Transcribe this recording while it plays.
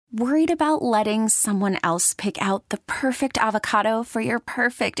Worried about letting someone else pick out the perfect avocado for your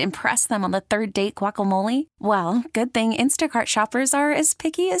perfect impress them on the third date guacamole? Well, good thing Instacart shoppers are as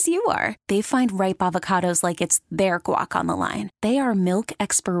picky as you are. They find ripe avocados like it's their guac on the line. They are milk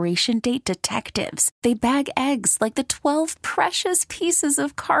expiration date detectives. They bag eggs like the 12 precious pieces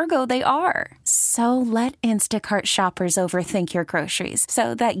of cargo they are. So let Instacart shoppers overthink your groceries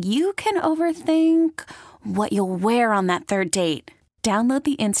so that you can overthink what you'll wear on that third date. Download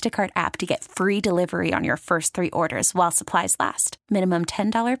the Instacart app to get free delivery on your first 3 orders while supplies last. Minimum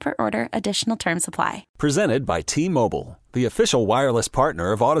 $10 per order. Additional terms apply. Presented by T-Mobile, the official wireless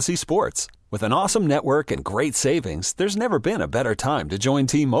partner of Odyssey Sports. With an awesome network and great savings, there's never been a better time to join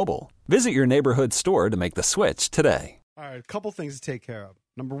T-Mobile. Visit your neighborhood store to make the switch today. All right, a couple things to take care of.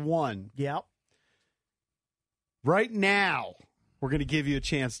 Number one. Yep. Right now, we're going to give you a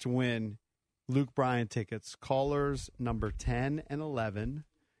chance to win Luke Bryan tickets. Callers number 10 and 11.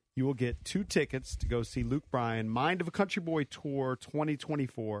 You will get 2 tickets to go see Luke Bryan, Mind of a Country Boy Tour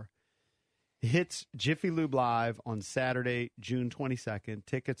 2024. It hits Jiffy Lube Live on Saturday, June 22nd.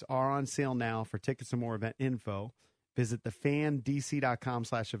 Tickets are on sale now. For tickets and more event info, visit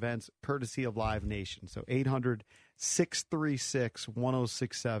thefandc.com/events, courtesy of Live Nation. So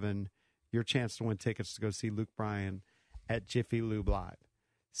 800-636-1067, your chance to win tickets to go see Luke Bryan at Jiffy Lube Live.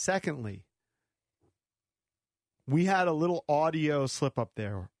 Secondly, we had a little audio slip up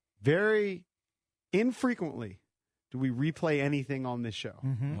there. Very infrequently do we replay anything on this show.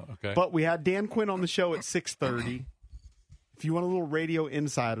 Mm-hmm. Okay. But we had Dan Quinn on the show at 6:30. If you want a little radio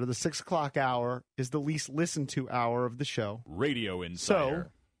insider, the 6 o'clock hour is the least listened to hour of the show. Radio Insider.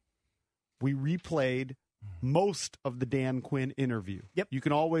 So we replayed most of the Dan Quinn interview. Yep. You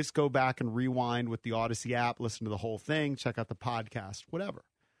can always go back and rewind with the Odyssey app, listen to the whole thing, check out the podcast, whatever.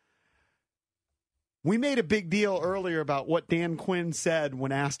 We made a big deal earlier about what Dan Quinn said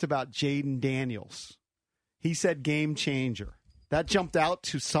when asked about Jaden Daniels. He said game changer. That jumped out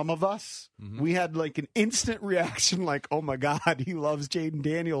to some of us. Mm-hmm. We had like an instant reaction like, oh my God, he loves Jaden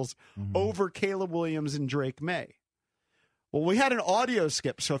Daniels over Caleb Williams and Drake May. Well, we had an audio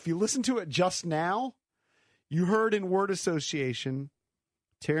skip. So if you listen to it just now, you heard in word association,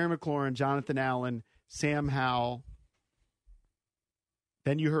 Terry McLaurin, Jonathan Allen, Sam Howell.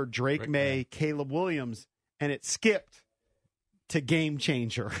 Then you heard Drake May, Caleb Williams, and it skipped to game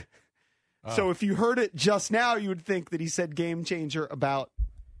changer. So if you heard it just now, you would think that he said game changer about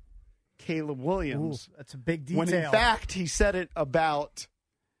Caleb Williams. Ooh, that's a big detail. When in fact, he said it about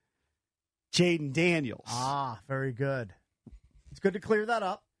Jaden Daniels. Ah, very good. It's good to clear that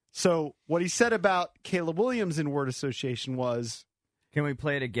up. So what he said about Caleb Williams in word association was... Can we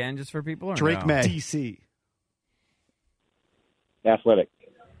play it again just for people? Or Drake no? May. DC. Athletic.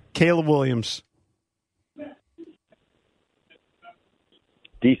 Caleb Williams.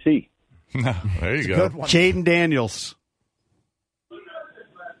 DC. There you go. Good one. Jaden Daniels.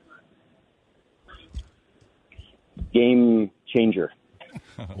 Game changer.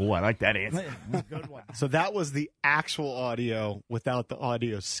 Oh, I like that answer. Good one. So that was the actual audio without the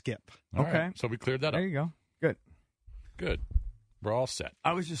audio skip. All Okay. right, so we cleared that up. There you go. Good. Good. We're all set.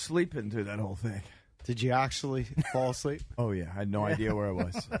 I was just sleeping through that whole thing. Did you actually fall asleep? Oh, yeah. I had no idea where I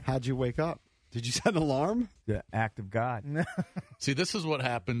was. How'd you wake up? Did you set an alarm? The act of God. See, this is what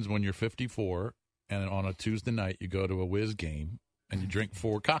happens when you're 54 and on a Tuesday night you go to a Wiz game and you drink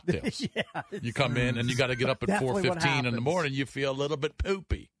 4 cocktails. You come in and you got to get up at Definitely what 4:15 in the happens. morning. You feel a little bit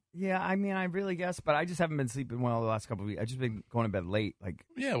poopy. Yeah, I mean, I really guess, but I just haven't been sleeping well the last couple of weeks. I've just been going to bed late, like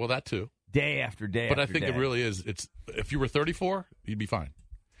Yeah, well, that too. day after day. But I after think day. it really is. It's if you were 34, you'd be fine.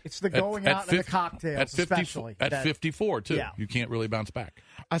 It's the going out and the cocktails, at 50, especially. At that- 54, too. Yeah. You can't really bounce back.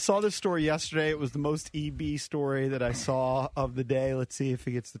 I saw this story yesterday. It was the most EB story that I saw of the day. Let's see if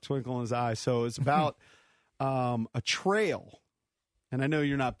he gets the twinkle in his eye. So it's about a trail. And I know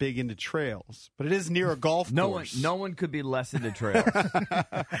you're not big into trails, but it is near a golf course. No one could be less into trails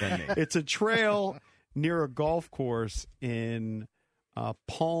than me. It's a trail near a golf course in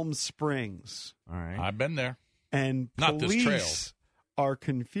Palm Springs. All right. I've been there. And Not this trail. police are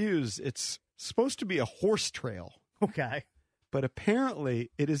confused. It's supposed to be a horse trail, Okay. but apparently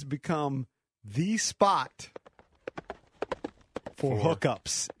it has become the spot for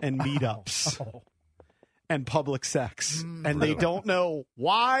hookups and meetups and public sex. And they don't know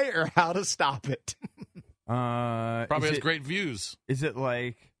why or how to stop it. Probably has is it, great views. Is it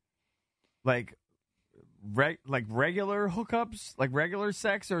like regular hookups, like regular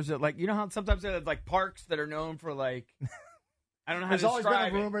sex, or is it like, you know how sometimes there's like parks that are known for like, I don't know how There's to always been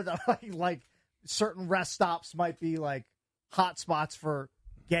describe a rumor that like certain rest stops might be like hot spots for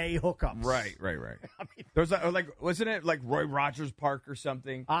gay hookups. Right. I mean, there's wasn't it like Roy Rogers Park or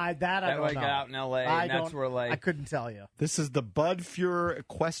something? I don't know. Out in L.A. and that's where I couldn't tell you. This is the Bud Fuhrer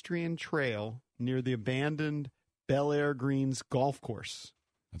Equestrian Trail near the abandoned Bel Air Greens golf course.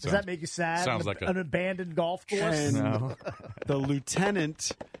 Does that make you sad? Sounds like an abandoned golf course? And the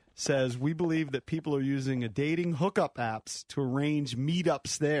lieutenant says, we believe that people are using dating hookup apps to arrange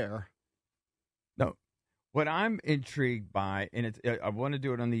meetups there. No. What I'm intrigued by, and I want to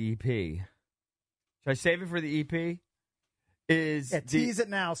do it on the EP. Should I save it for the EP? Tease it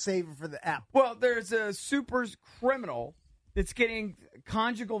now, save it for the app. Well, there's a super criminal that's getting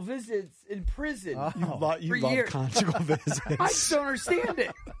conjugal visits in prison. You love conjugal visits. I just don't understand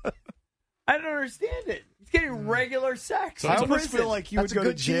it. I don't understand it. He's getting regular sex. I in almost prison. feel like you would go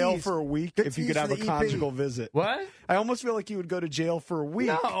to jail for a week if you could have a conjugal visit. What? I almost feel like you would go to jail for a week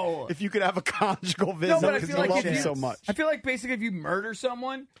if you could have a conjugal visit but I because feel you like love if them you- so much. I feel like basically if you murder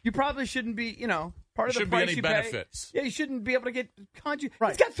someone, you probably shouldn't be, part of the Shouldn't be price any you benefits. pay. Yeah, you shouldn't be able to get conjugal. Right.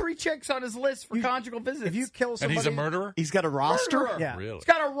 He's got 3 chicks on his list for conjugal visits. If you kill And somebody, he's a murderer? He's got a roster? Murderer. Yeah. Really? He's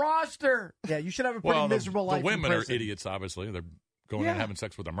got a roster. Yeah, you should have a pretty miserable life the women in are prison. idiots, obviously. They're going and having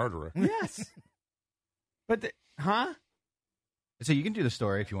sex with a murderer. Yes. But, So you can do the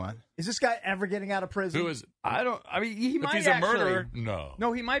story if you want. Is this guy ever getting out of prison? Who is? He If might he's a actually. murderer, no.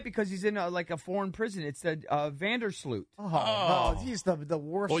 No, he might because he's in a foreign prison. It's the Vandersloot. Oh, he's the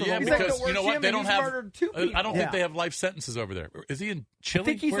worst. Well, of yeah, the He's like because the you know worst what? human. They don't He's have. murdered 2 people. I don't Yeah. think they have life sentences over there. Is he in Chile? I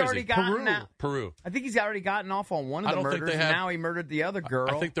think he's Where is already he? gotten out. Peru. I think he's already gotten off on one of I the don't think murders, they have- and now he murdered the other girl.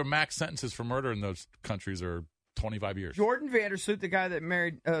 I think their max sentences for murder in those countries are 25 years. Jordan Vandersloot, the guy that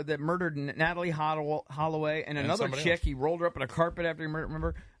murdered Natalie Holloway and another somebody chick. else. He rolled her up in a carpet after he murdered.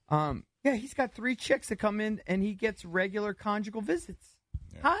 Remember? Yeah, he's got 3 chicks that come in, and he gets regular conjugal visits.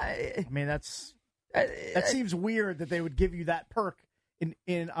 Yeah. I mean, that seems weird that they would give you that perk.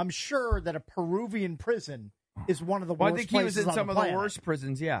 In I'm sure that a Peruvian prison is one of the worst. Well, I think he was places in on some the of the planet. worst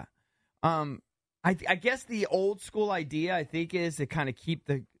prisons. Yeah. I guess the old school idea, I think, is to kind of keep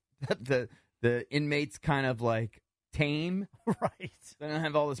the inmates kind of like tame, right? They don't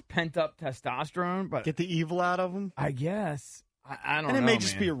have all this pent up testosterone, but Get the evil out of them? I guess I don't know. And it may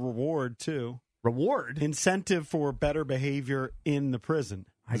just be a reward, too. reward. Incentive for better behavior in the prison.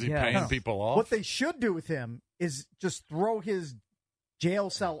 Is he paying people off? What they should do with him is just throw his jail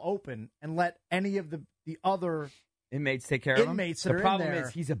cell open and let any of the other Inmates take care of him. inmates that The are problem in there.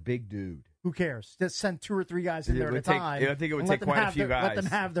 is he's a big dude. Who cares? Just send 2 or 3 guys in It there at a would take- time. I think it would and take let them quite a have few Let them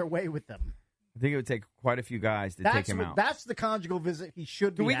guys. have their way with them. I think it would take quite a few guys to take him out. That's the conjugal visit he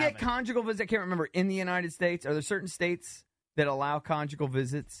should Do be we having. get conjugal visits? I can't remember. In the United States, are there certain states that allow conjugal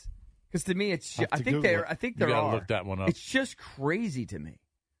visits? Because to me, it's. I'll have I to think Google there. it. I think You there gotta are. look that one up. It's just crazy to me.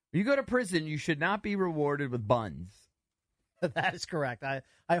 When you go to prison, you should not be rewarded with buns. That is correct. I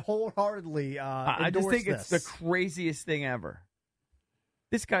wholeheartedly I just endorse think it's this. the craziest thing ever.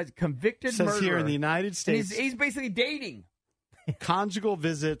 This guy's a convicted It says murderer. here in the United and States, he's basically dating. conjugal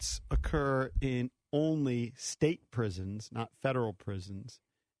visits occur in only state prisons, not federal prisons.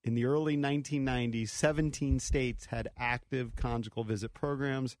 In the early 1990s, 17 states had active conjugal visit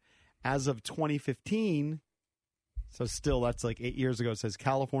programs. As of 2015, so still that's like 8 years ago, it says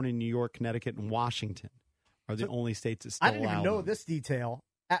California, New York, Connecticut, and Washington are the only states that still I didn't even allow know them. this detail.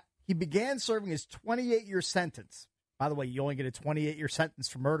 He began serving his 28-year sentence. By the way, you only get a 28-year sentence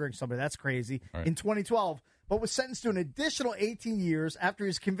for murdering somebody. That's crazy. Right. In 2012, but was sentenced to an additional 18 years after he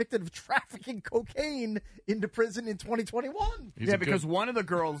was convicted of trafficking cocaine into prison in 2021. He's yeah, a because good- one of the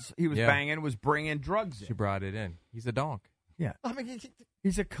girls he was banging was bringing drugs in. She brought it in. He's a donk. Yeah. I mean,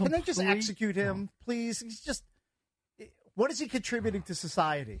 He's a can complete... they just execute him, please? He's just. What is he contributing to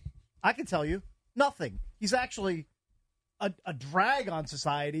society? I can tell you, nothing. He's actually a drag on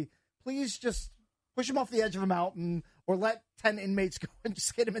society. Please just push him off the edge of a mountain or let 10 inmates go and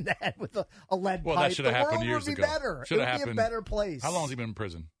just hit him in the head with a lead Well, pipe. that should have the happened world years would be ago. better. Should it have would be a happened. better place. How long has he been in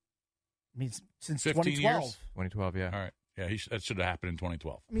prison? I mean, since 15 2012. years? 2012, yeah. All right. Yeah, that should have happened in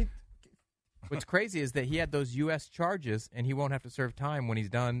 2012. I mean, What's crazy is that he had those U.S. charges, and he won't have to serve time when he's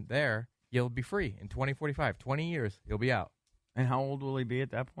done there. He'll be free in 2045. 20 years, he'll be out. And how old will he be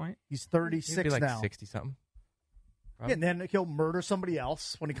at that point? he's He'll 36 be like now. 60-something. Yeah, and then he'll murder somebody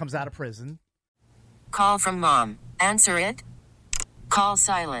else when he comes out of prison. Call from mom. Answer it. Call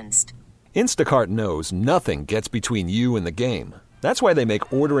silenced. Instacart knows nothing gets between you and the game. That's why they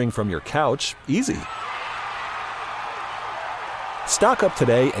make ordering from your couch easy. Stock up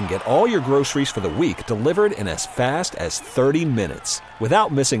today and get all your groceries for the week delivered in as fast as 30 minutes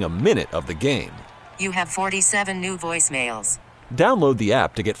without missing a minute of the game. You have 47 new voicemails. Download the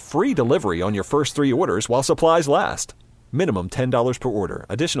app to get free delivery on your first 3 orders while supplies last. Minimum $10 per order.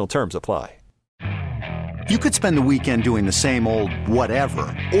 Additional terms apply. You could spend the weekend doing the same old whatever,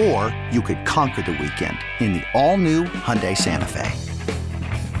 or you could conquer the weekend in the all-new Hyundai Santa Fe.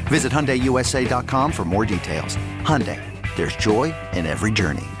 Visit HyundaiUSA.com for more details. Hyundai, there's joy in every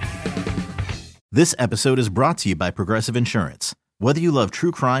journey. This episode is brought to you by Progressive Insurance. Whether you love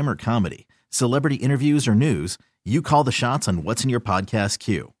true crime or comedy, celebrity interviews or news, you call the shots on what's in your podcast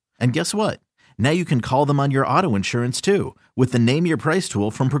queue. And guess what? Now you can call them on your auto insurance too with the Name Your Price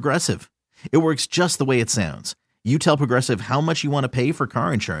tool from Progressive. It works just the way it sounds. You tell Progressive how much you want to pay for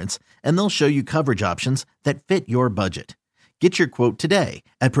car insurance, and they'll show you coverage options that fit your budget. Get your quote today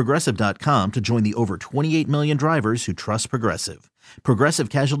at Progressive.com to join the over 28 million drivers who trust Progressive.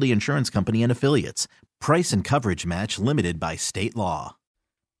 Progressive Casualty Insurance Company and Affiliates. Price and coverage match limited by state law.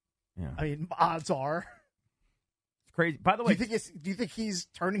 Yeah. I mean, odds are. It's crazy. By the way, do you think he's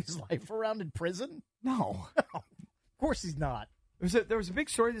turning his life around in prison? No. Of course he's not. There was a big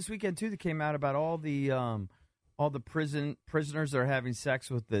story this weekend, too, that came out about all the prisoners that are having sex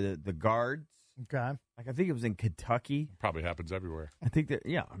with the guards. Okay. Like, I think it was in Kentucky. Probably happens everywhere. I think that,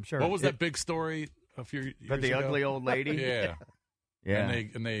 yeah, I'm sure. What was that big story a few years ago? The ugly old lady? Yeah. Yeah.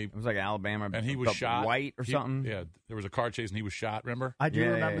 And they it was like Alabama. And he was shot. White or something. Yeah. There was a car chase and he was shot, remember? I do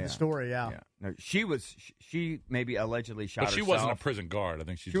remember the story, yeah. No, she maybe allegedly shot herself. But she wasn't a prison guard. I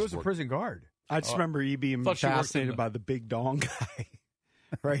think she was a prison guard. I just remember you being fascinated by the big dong guy.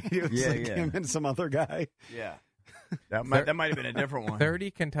 Right? It was him and some other guy. Yeah. That might have been a different one.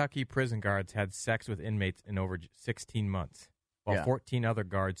 30 Kentucky prison guards had sex with inmates in over 16 months, while 14 other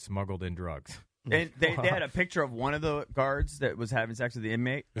guards smuggled in drugs. And they had a picture of one of the guards that was having sex with the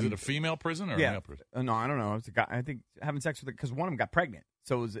inmate. Is it a female prison or a male prison? No, I don't know. It's a guy. I think having sex with it because one of them got pregnant.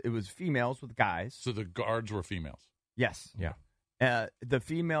 So it was females with guys. So the guards were females? Yes. Yeah. The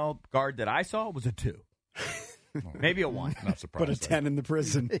female guard that I saw was a 2. Maybe a 1. Not surprised. But a 10 in the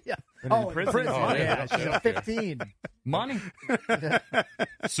prison. Yeah. In prison. Oh, yeah. She's a 15. Money.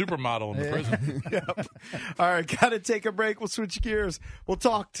 Supermodel in the prison. Yep. All right, got to take a break. We'll switch gears. We'll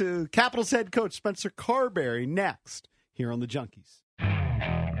talk to Capitals head coach Spencer Carberry next here on the Junkies.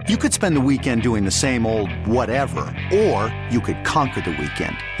 You could spend the weekend doing the same old whatever, or you could conquer the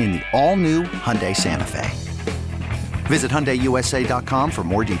weekend in the all-new Hyundai Santa Fe. Visit HyundaiUSA.com for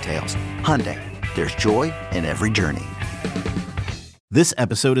more details. Hyundai, there's joy in every journey. This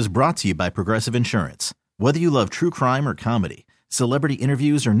episode is brought to you by Progressive Insurance. Whether you love true crime or comedy, celebrity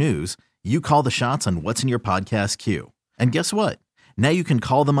interviews or news, you call the shots on what's in your podcast queue. And guess what? Now you can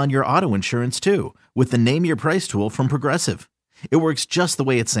call them on your auto insurance too with the Name Your Price tool from Progressive. It works just the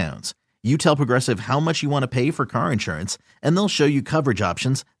way it sounds. You tell Progressive how much you want to pay for car insurance, and they'll show you coverage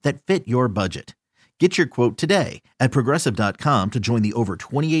options that fit your budget. Get your quote today at Progressive.com to join the over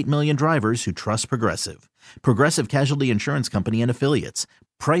 28 million drivers who trust Progressive. Progressive Casualty Insurance Company and Affiliates.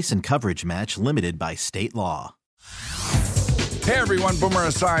 Price and coverage match limited by state law. Hey everyone, Boomer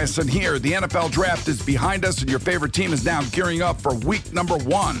Esiason here. The NFL draft is behind us and your favorite team is now gearing up for week number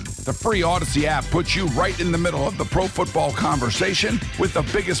 1. The free Odyssey app puts you right in the middle of the pro football conversation with the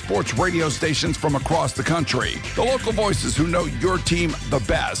biggest sports radio stations from across the country. The local voices who know your team the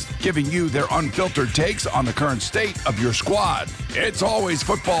best, giving you their unfiltered takes on the current state of your squad. It's always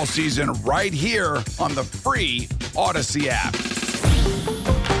football season right here on the free Odyssey app.